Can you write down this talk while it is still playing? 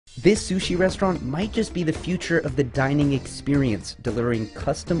This sushi restaurant might just be the future of the dining experience, delivering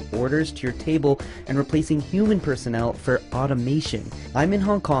custom orders to your table and replacing human personnel for automation. I'm in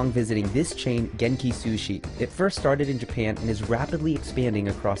Hong Kong visiting this chain, Genki Sushi. It first started in Japan and is rapidly expanding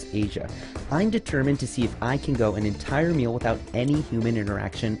across Asia. I'm determined to see if I can go an entire meal without any human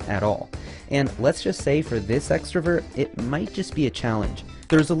interaction at all. And let's just say for this extrovert, it might just be a challenge.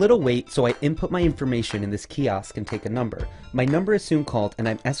 There's a little wait, so I input my information in this kiosk and take a number. My number is soon called and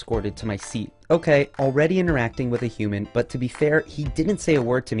I'm escorted to my seat. Okay, already interacting with a human, but to be fair, he didn't say a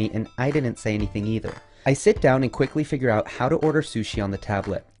word to me and I didn't say anything either. I sit down and quickly figure out how to order sushi on the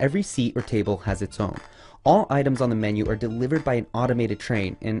tablet. Every seat or table has its own. All items on the menu are delivered by an automated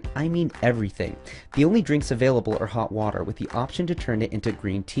train, and I mean everything. The only drinks available are hot water, with the option to turn it into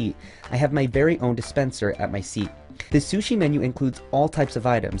green tea. I have my very own dispenser at my seat. The sushi menu includes all types of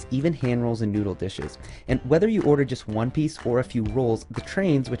items, even hand rolls and noodle dishes. And whether you order just one piece or a few rolls, the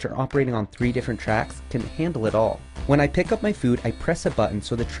trains, which are operating on 3 different tracks, can handle it all. When I pick up my food, I press a button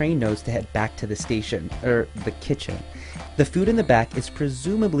so the train knows to head back to the station, or the kitchen. The food in the back is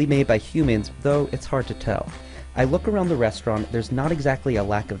presumably made by humans, though it's hard to tell. I look around the restaurant. There's not exactly a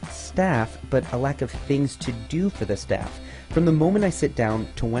lack of staff, but a lack of things to do for the staff. From the moment I sit down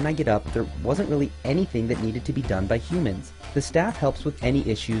to when I get up, there wasn't really anything that needed to be done by humans. The staff helps with any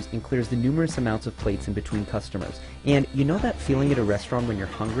issues and clears the numerous amounts of plates in between customers. And you know that feeling at a restaurant when you're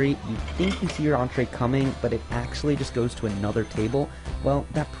hungry? You think you see your entree coming, but it actually just goes to another table? Well,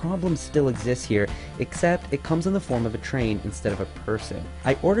 that problem still exists here, except it comes in the form of a train instead of a person.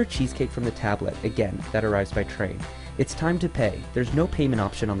 I order cheesecake from the tablet. Again, that arrives by train. It's time to pay. There's no payment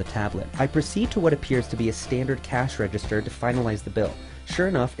option on the tablet. I proceed to what appears to be a standard cash register to finalize the bill. Sure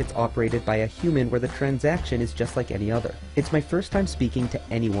enough, it's operated by a human where the transaction is just like any other. It's my first time speaking to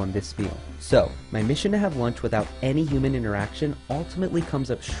anyone this meal. So, my mission to have lunch without any human interaction ultimately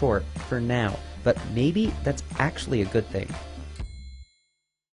comes up short for now, but maybe that's actually a good thing.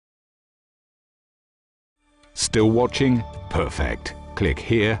 Still watching? Perfect. Click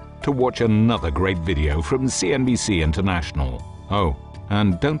here to watch another great video from CNBC International. Oh,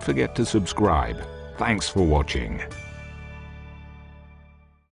 and don't forget to subscribe. Thanks for watching.